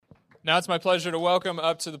Now it's my pleasure to welcome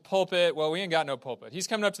up to the pulpit, well, we ain't got no pulpit. He's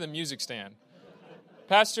coming up to the music stand.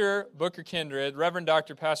 Pastor Booker Kindred, Reverend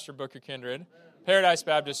Dr. Pastor Booker Kindred, Paradise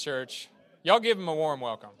Baptist Church. Y'all give him a warm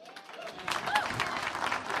welcome.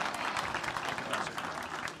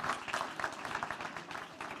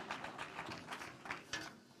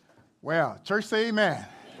 Well, church say amen.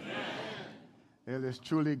 It is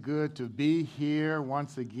truly good to be here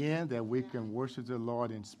once again, that we can worship the Lord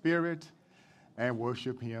in spirit and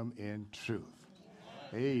worship him in truth.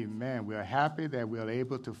 Amen. We're happy that we're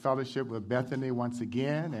able to fellowship with Bethany once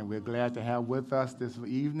again, and we're glad to have with us this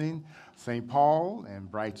evening St. Paul and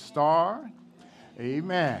Bright Star.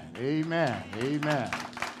 Amen. Amen. Amen.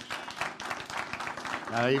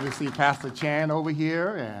 I even see Pastor Chan over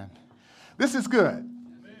here, and this is good.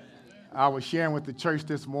 I was sharing with the church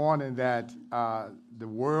this morning that the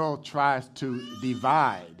world tries to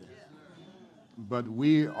divide, but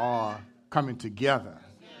we are coming together.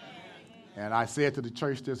 And I said to the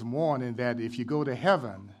church this morning that if you go to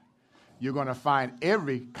heaven, you're going to find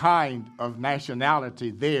every kind of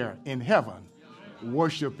nationality there in heaven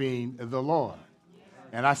worshiping the Lord.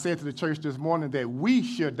 And I said to the church this morning that we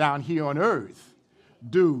should down here on earth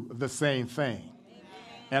do the same thing.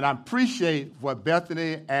 And I appreciate what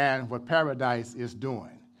Bethany and what Paradise is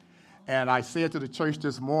doing. And I said to the church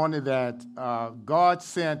this morning that God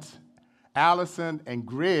sent Allison and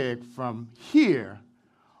Greg from here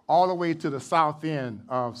all the way to the south end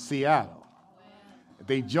of Seattle.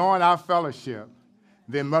 They joined our fellowship.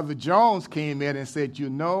 Then Mother Jones came in and said, you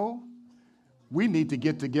know, we need to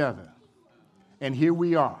get together. And here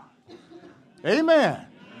we are. Amen.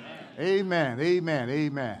 Amen. Amen.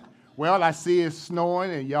 Amen. Well, I see it's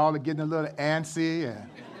snowing, and y'all are getting a little antsy and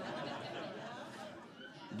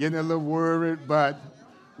getting a little worried, but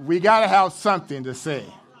we got to have something to say.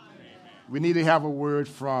 We need to have a word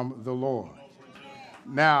from the Lord.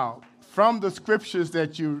 Now, from the scriptures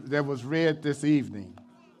that was read this evening,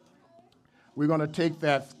 we're going to take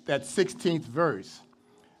that 16th verse,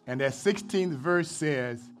 and that 16th verse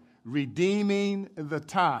says, redeeming the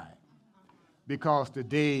time, because the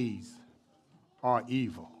days are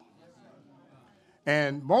evil.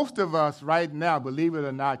 And most of us right now, believe it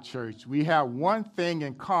or not, church, we have one thing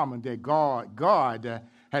in common that God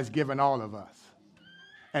has given all of us,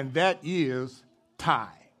 and that is time.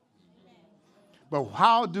 But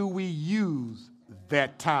how do we use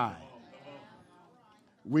that time?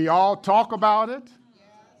 We all talk about it.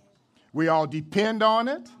 We all depend on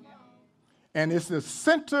it. And it's the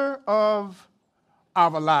center of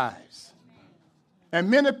our lives. And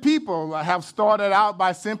many people have started out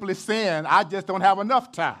by simply saying, I just don't have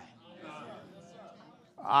enough time.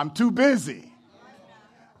 I'm too busy.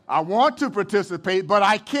 I want to participate, but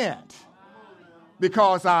I can't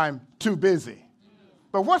because I'm too busy.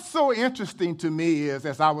 But what's so interesting to me is,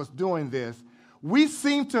 as I was doing this, we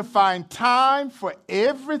seem to find time for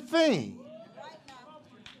everything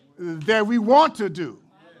that we want to do.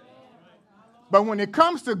 But when it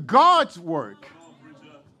comes to God's work,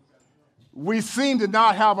 we seem to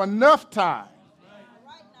not have enough time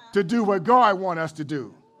to do what God wants us to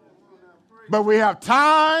do. But we have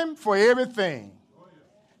time for everything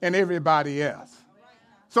and everybody else.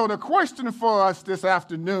 So the question for us this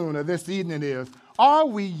afternoon or this evening is, are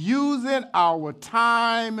we using our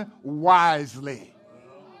time wisely?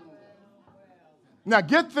 Now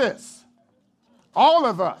get this. All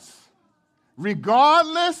of us,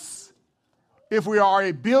 regardless if we are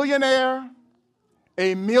a billionaire,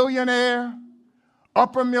 a millionaire,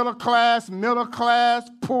 upper middle class,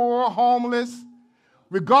 poor, homeless,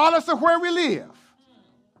 regardless of where we live,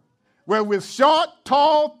 whether we're short,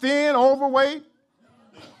 tall, thin, overweight,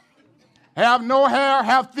 have no hair,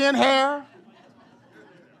 have thin hair,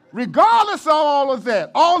 regardless of all of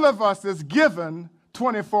that, all of us is given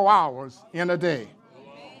 24 hours in a day.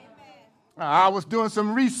 I was doing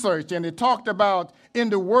some research, and it talked about in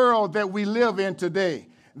the world that we live in today,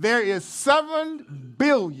 there is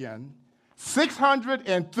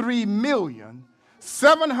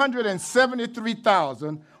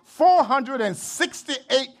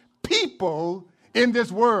 7,603,773,468 people in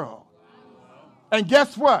this world. And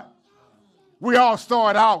guess what? We all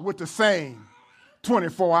start out with the same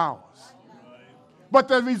 24 hours. But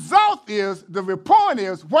the report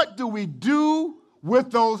is, what do we do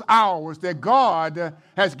with those hours that God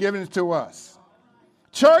has given to us?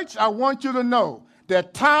 Church, I want you to know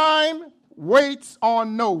that time waits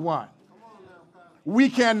on no one. We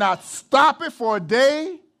cannot stop it for a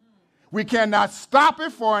day. We cannot stop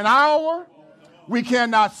it for an hour. We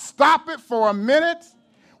cannot stop it for a minute.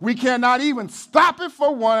 We cannot even stop it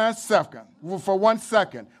for 1 second.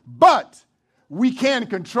 But we can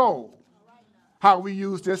control how we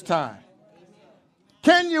use this time.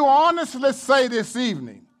 Can you honestly say this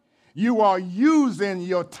evening, you are using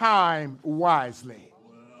your time wisely?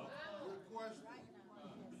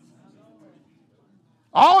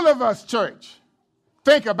 All of us, church,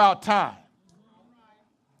 think about time.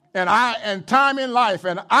 And time in life,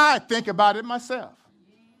 and I think about it myself.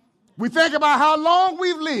 We think about how long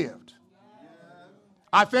we've lived.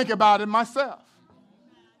 I think about it myself.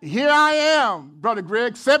 Here I am, Brother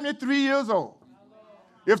Greg, 73 years old.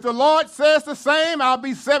 If the Lord says the same, I'll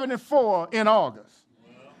be 74 in August.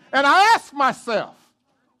 And I ask myself,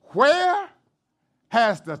 where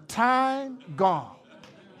has the time gone?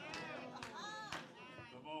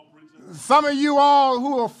 Some of you all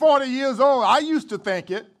who are 40 years old, I used to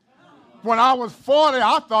think it. When I was 40,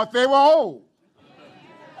 I thought they were old.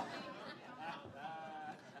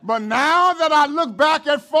 But now that I look back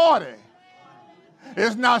at 40,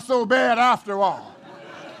 it's not so bad after all.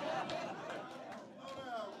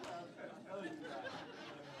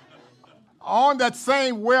 On that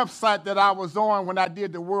same website that I was on when I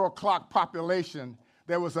did the World Clock Population,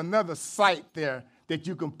 there was another site there that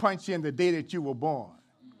you can punch in the day that you were born.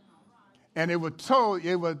 And it would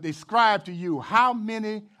describe to you how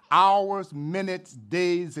many hours, minutes,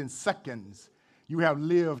 days, and seconds you have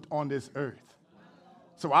lived on this earth.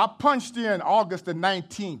 So I punched in August the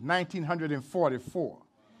 19th, 1944.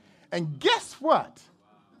 And guess what?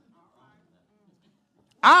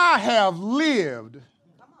 I have lived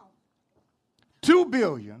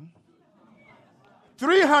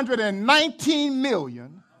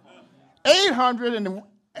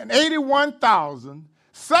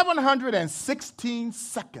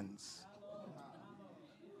seconds.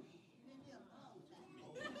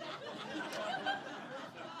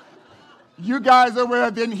 You guys over there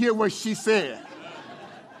didn't hear what she said.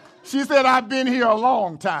 She said, I've been here a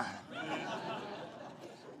long time.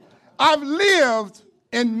 I've lived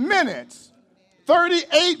in minutes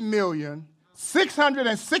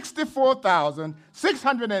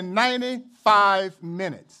 38,664,695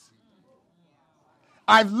 minutes.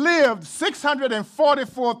 I've lived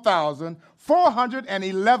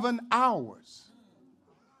 644,411 hours.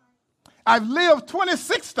 I've lived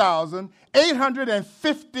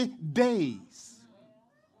 26,850 days.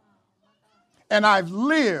 And I've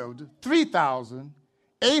lived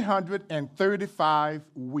 3,835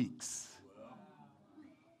 weeks.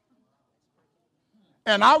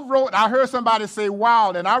 And I heard somebody say,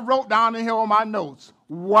 wow, and I wrote down in here on my notes,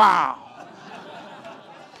 wow.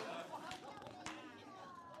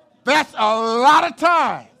 That's a lot of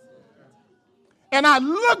time. And I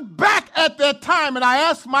look back at that time and I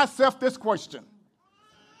ask myself this question.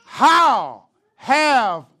 How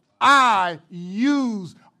have I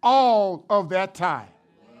used all of that time?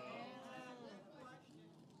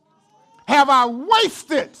 Have I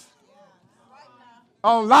wasted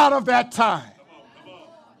a lot of that time?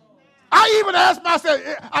 I even ask myself,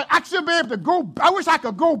 I should be able to I wish I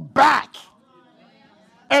could go back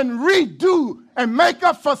and redo and make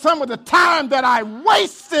up for some of the time that I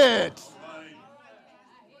wasted.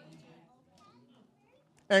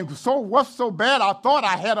 And so what's so bad? I thought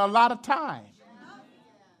I had a lot of time.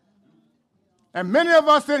 And many of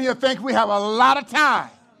us in here think we have a lot of time.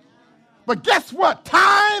 But guess what?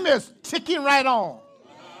 Time is ticking right on.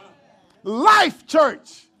 Life,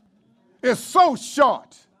 church, is so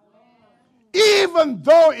short. Even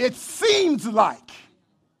though it seems like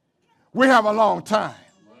we have a long time.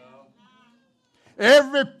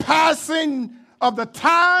 Every passing of the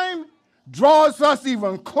time draws us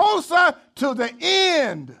even closer to the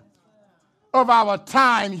end of our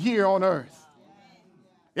time here on earth.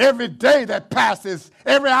 Every day that passes,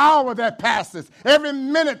 every hour that passes, every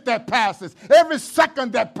minute that passes, every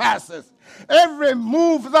second that passes, every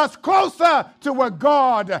moves us closer to what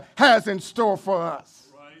God has in store for us.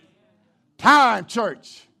 Right. Time,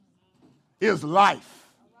 church, is life.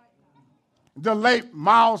 The late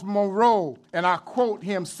Miles Monroe, and I quote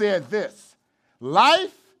him, said this: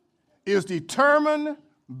 life is determined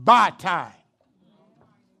by time.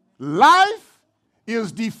 Life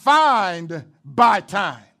is defined by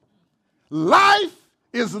time. Life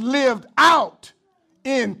is lived out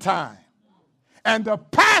in time. And the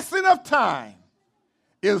passing of time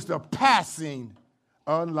is the passing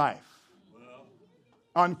of life.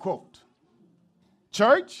 Unquote.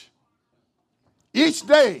 Church, each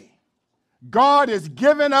day, God is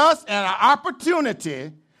giving us an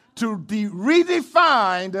opportunity to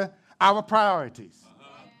redefine our priorities.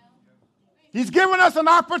 He's given us an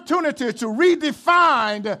opportunity to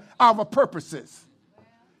redefine our purposes.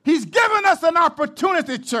 He's given us an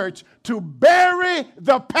opportunity, church, to bury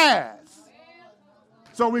the past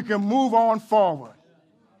so we can move on forward.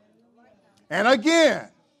 And again,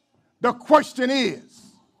 the question is,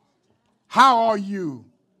 how are you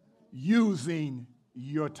using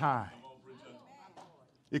your time?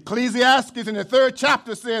 Ecclesiastes in the 3rd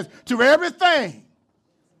chapter says, to everything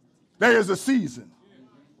there is a season,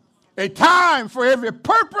 a time for every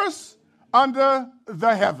purpose under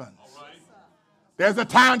the heavens. There's a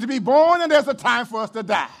time to be born and there's a time for us to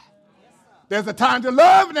die. There's a time to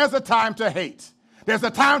love and there's a time to hate. There's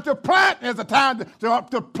a time to plant and there's a time to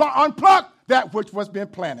unpluck that which was been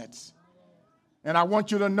planted. And I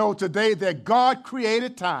want you to know today that God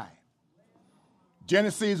created time.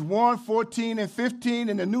 Genesis 1, 14 and 15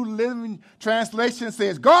 in the New Living Translation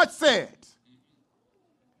says, God said,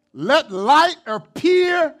 let light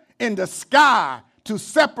appear in the sky to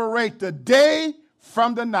separate the day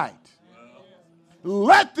from the night.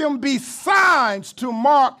 Let them be signs to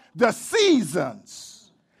mark the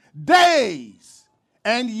seasons, days,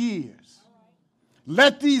 and years.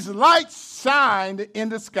 Let these lights shine in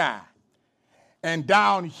the sky and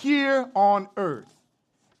down here on earth.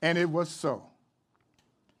 And it was so.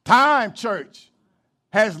 Time, church,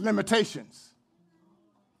 has limitations.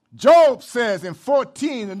 Job says in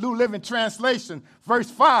 14, the New Living Translation,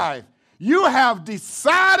 verse 5, you have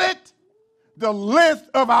decided the length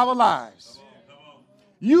of our lives.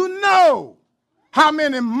 You know how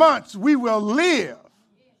many months we will live,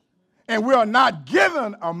 and we are not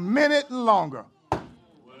given a minute longer.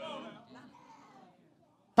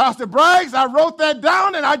 Pastor Braggs, I wrote that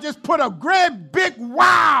down, and I just put a great big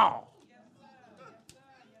wow.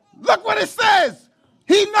 Look what it says.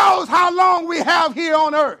 He knows how long we have here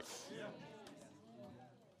on earth.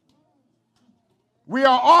 We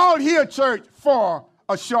are all here, church, for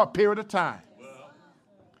a short period of time.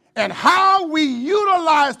 And how we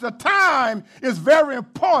utilize the time is very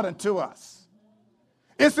important to us.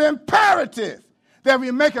 It's imperative that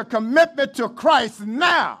we make a commitment to Christ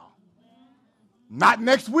now. Not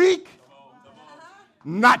next week,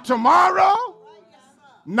 not tomorrow,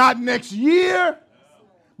 not next year,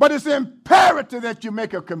 but it's imperative that you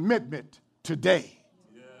make a commitment today.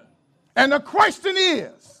 And the question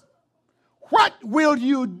is, what will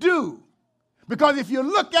you do? Because if you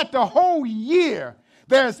look at the whole year,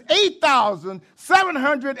 there's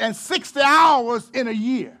 8,760 hours in a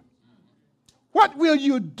year. What will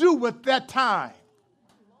you do with that time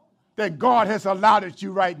that God has allotted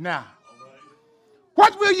you right now?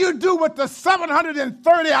 What will you do with the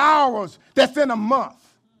 730 hours that's in a month?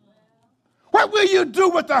 What will you do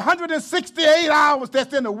with the 168 hours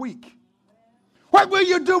that's in a week? What will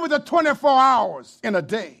you do with the 24 hours in a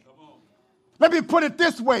day? Let me put it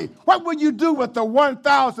this way. What will you do with the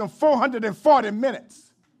 1,440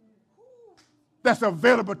 minutes that's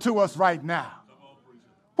available to us right now?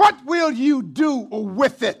 What will you do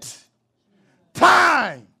with it?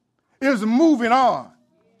 Time is moving on.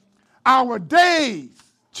 Our days,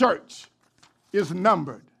 church, is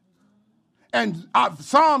numbered. And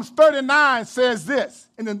Psalms 39 says this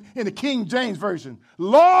in the King James Version.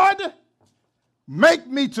 Lord, make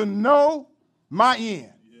me to know my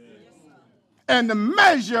end and the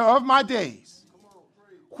measure of my days.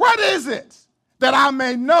 What is it that I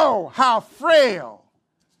may know how frail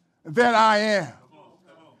that I am?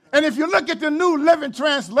 And if you look at the New Living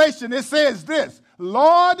Translation, it says this,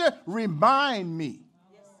 Lord, remind me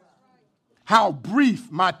how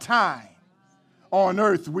brief my time on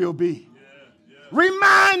earth will be.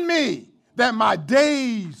 Remind me that my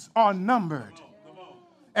days are numbered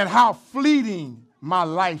and how fleeting my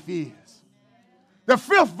life is. The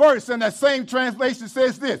 5th verse in that same translation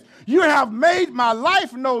says this, you have made my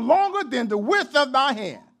life no longer than the width of my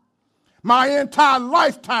hand. My entire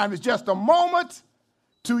lifetime is just a moment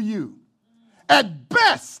to you. At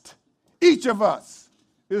best, each of us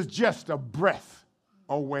is just a breath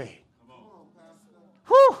away.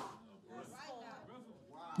 Whew.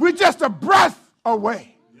 We're just a breath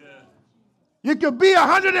away. You could be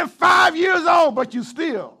 105 years old, but you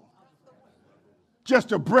still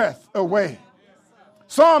just a breath away.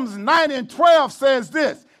 Psalms 9 and 12 says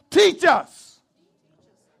this, teach us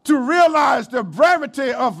to realize the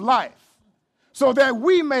brevity of life so that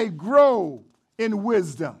we may grow in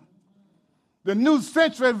wisdom. The New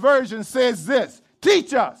Century Version says this,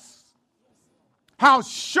 teach us how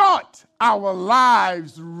short our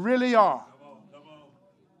lives really are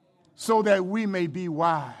so that we may be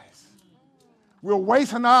wise. We're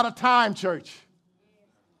wasting a lot of time, church.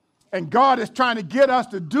 And God is trying to get us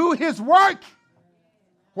to do his work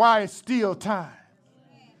while it's still time.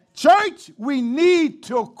 Church, we need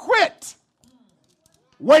to quit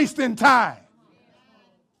wasting time.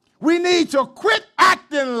 We need to quit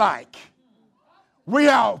acting like we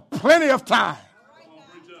have plenty of time.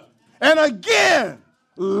 And again,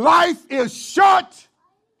 Life is short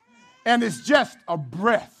and it's just a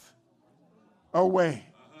breath away.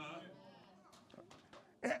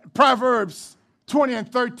 Proverbs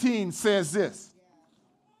 20:13 says this: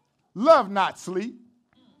 love not sleep,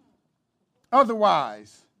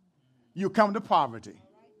 otherwise you come to poverty.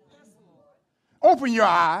 Open your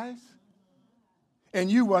eyes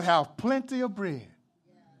and you will have plenty of bread.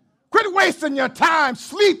 Quit wasting your time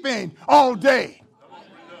sleeping all day.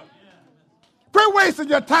 Quit wasting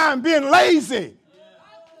your time being lazy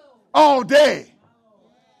all day.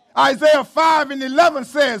 Isaiah 5:11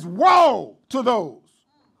 says, woe to those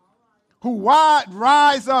who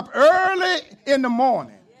rise up early in the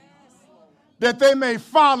morning, that they may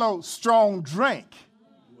follow strong drink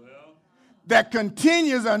that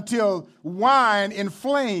continues until wine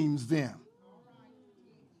inflames them.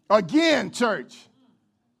 Again, church,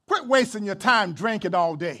 quit wasting your time drinking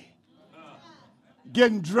all day,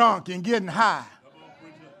 getting drunk and getting high.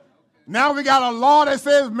 Now we got a law that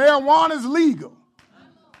says marijuana is legal.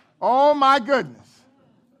 Oh, my goodness.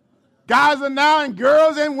 Guys are now, and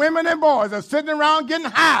girls and women and boys are sitting around getting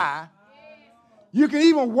high. You can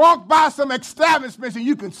even walk by some establishments and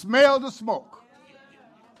you can smell the smoke.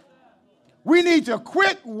 We need to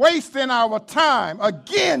quit wasting our time.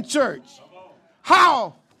 Again, church,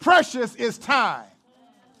 how precious is time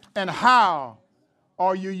and how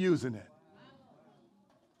are you using it?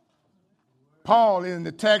 Paul in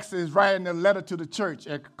the text is writing a letter to the church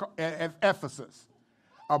at Ephesus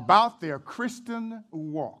about their Christian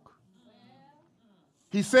walk.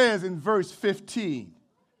 He says in verse 15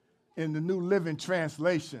 in the New Living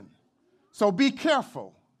Translation, so be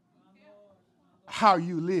careful how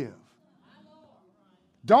you live.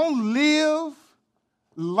 Don't live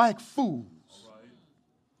like fools,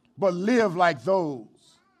 but live like those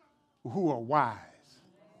who are wise.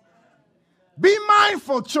 Be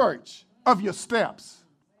mindful, church, of your steps.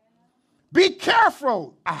 Be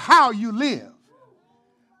careful how you live.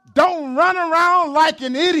 Don't run around like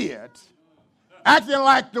an idiot, acting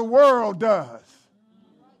like the world does.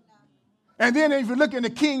 And then if you look in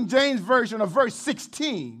the King James Version of verse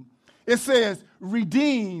 16, it says,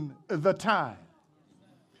 redeem the time.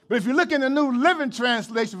 But if you look in the New Living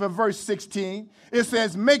Translation for verse 16, it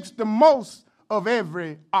says, makes the most of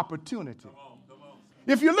every opportunity.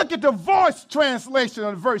 If you look at the Voice translation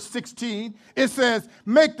of verse 16, it says,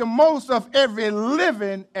 make the most of every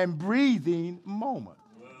living and breathing moment.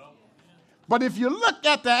 But if you look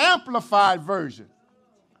at the Amplified Version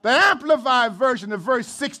of verse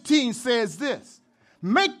 16 says this: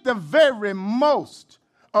 make the very most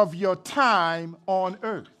of your time on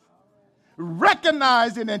earth,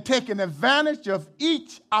 recognizing and taking advantage of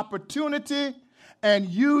each opportunity and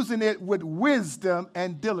using it with wisdom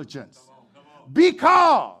and diligence,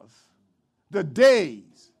 because the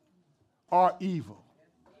days are evil.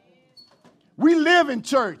 We live in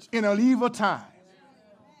church in an evil time.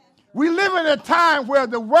 We live in a time where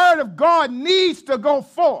the word of God needs to go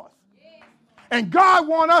forth. And God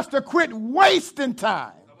wants us to quit wasting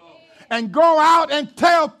time and go out and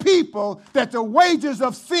tell people that the wages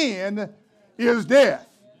of sin is death.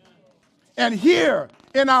 And here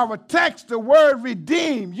in our text, the word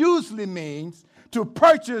redeem usually means to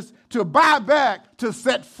purchase, to buy back, to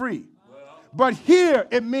set free. But here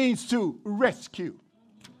it means to rescue.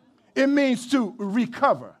 It means to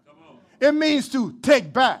recover. It means to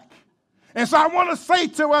take back. And so I want to say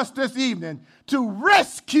to us this evening, to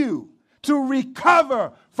rescue, to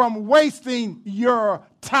recover from wasting your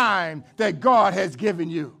time that God has given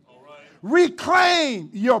you.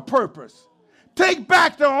 Reclaim your purpose. Take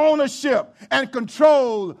back the ownership and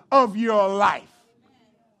control of your life.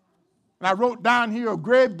 And I wrote down here a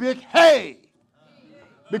great big hey,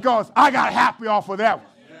 because I got happy off of that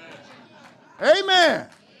one. Amen.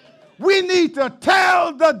 We need to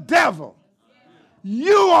tell the devil,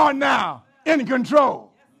 you are now in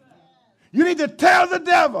control. You need to tell the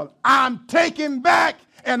devil, I'm taking back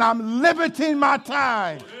and I'm limiting my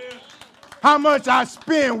time. How much I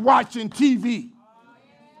spend watching TV.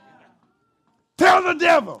 Tell the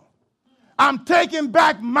devil, I'm taking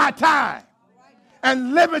back my time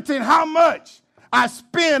and limiting how much I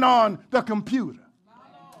spend on the computer.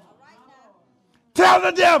 Tell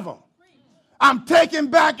the devil, I'm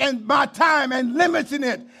taking back my time and limiting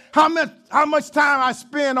it. How much time I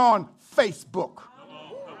spend on Facebook.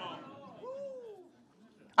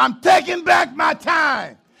 I'm taking back my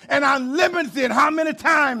time and I'm limiting how many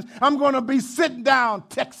times I'm going to be sitting down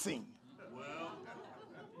texting.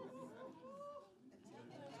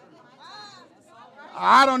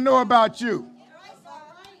 I don't know about you,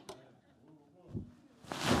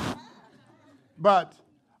 but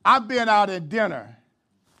I've been out at dinner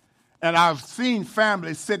And I've seen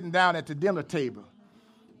families sitting down at the dinner table.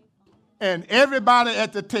 And everybody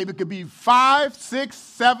at the table could be 5, 6,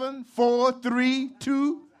 7, 4, 3,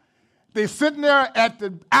 2. They're sitting there at the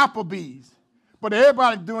Applebee's, but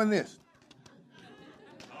everybody's doing this.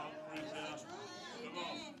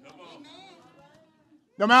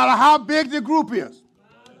 No matter how big the group is.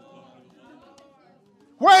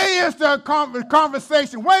 Where is the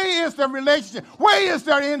conversation? Where is the relationship? Where is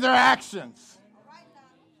their interactions?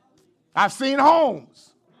 I've seen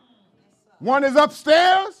homes. One is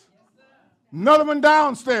upstairs, another one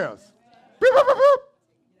downstairs. Beep, beep, beep, beep.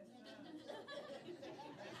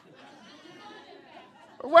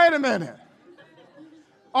 Wait a minute.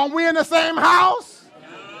 Are we in the same house?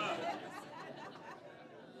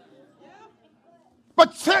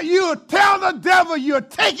 But you tell the devil you're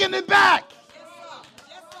taking it back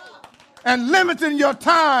and limiting your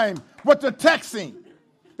time with the texting,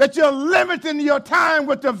 that you're limiting your time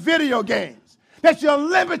with the video games, that you're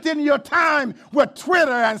limiting your time with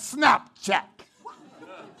Twitter and Snapchat,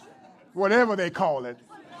 whatever they call it.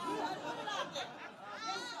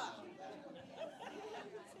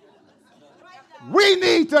 We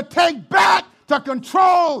need to take back the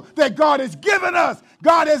control that God has given us.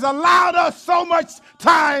 God has allowed us so much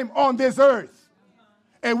time on this earth,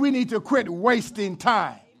 and we need to quit wasting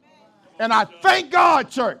time. And I thank God,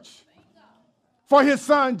 church, for his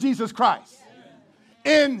son, Jesus Christ.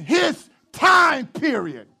 In his time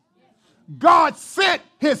period, God sent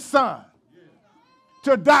his son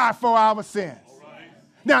to die for our sins.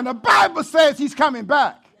 Now, the Bible says he's coming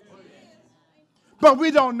back, but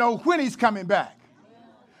we don't know when he's coming back.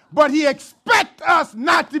 But he expects us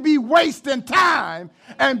not to be wasting time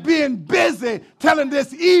and being busy telling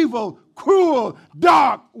this evil, cruel,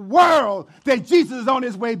 dark world that Jesus is on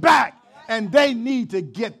his way back, and they need to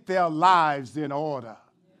get their lives in order.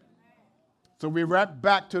 So we wrap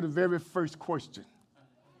back to the very first question.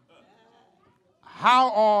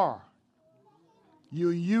 How are you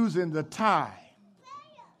using the time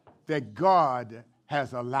that God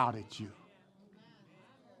has allotted you?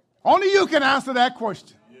 Only you can answer that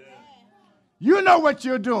question. You know what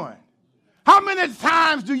you're doing. How many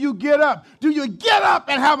times do you get up? Do you get up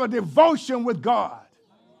and have a devotion with God?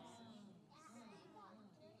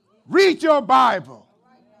 Read your Bible.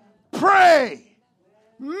 Pray.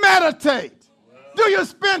 Meditate. Do you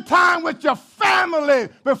spend time with your family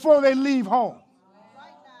before they leave home?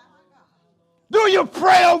 Do you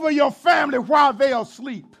pray over your family while they are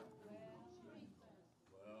asleep?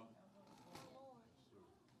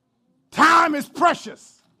 Time is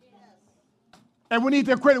precious. And we need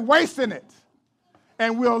to quit wasting it.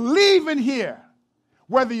 And we're leaving here,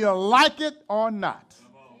 whether you like it or not.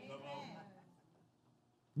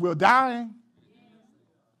 We're dying.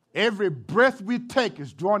 Every breath we take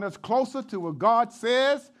is drawing us closer to what God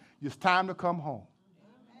says. It's time to come home.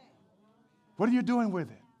 What are you doing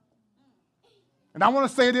with it? And I want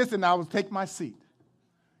to say this, and I will take my seat.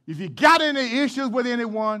 If you got any issues with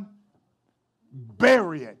anyone,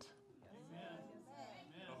 bury it.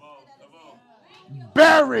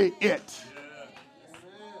 Bury it.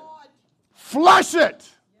 Flush it.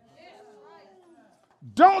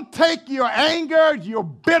 Don't take your anger, your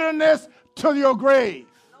bitterness to your grave.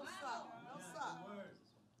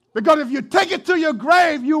 Because if you take it to your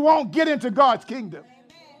grave, you won't get into God's kingdom.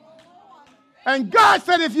 And God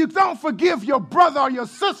said if you don't forgive your brother or your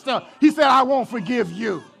sister, he said, I won't forgive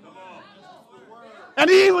you. And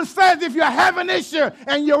he even says if you have an issue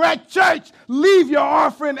and you're at church, leave your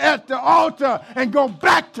offering at the altar and go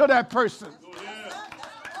back to that person.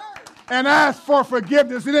 And ask for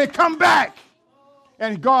forgiveness. And then come back.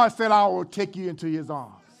 And God said, I will take you into his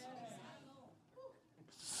arms.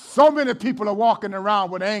 So many people are walking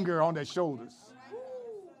around with anger on their shoulders.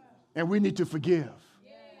 And we need to forgive.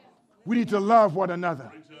 We need to love one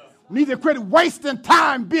another. We need to quit wasting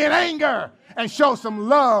time being angry and show some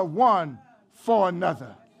love one for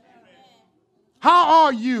another. How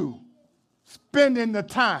are you spending the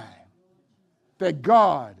time that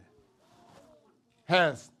God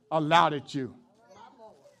has allotted you?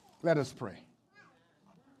 Let us pray.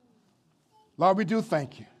 Lord, we do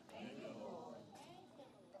thank you.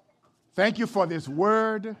 Thank you for this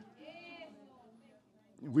word.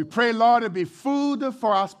 We pray, Lord, it be food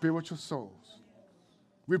for our spiritual souls.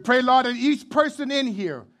 We pray, Lord, that each person in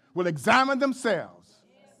here will examine themselves,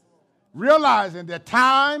 realizing that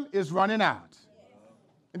time is running out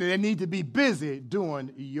and that they need to be busy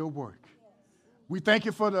doing your work. We thank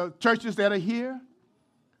you for the churches that are here.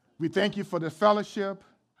 We thank you for the fellowship.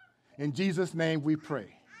 In Jesus' name we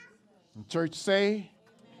pray. And church say,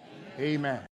 amen.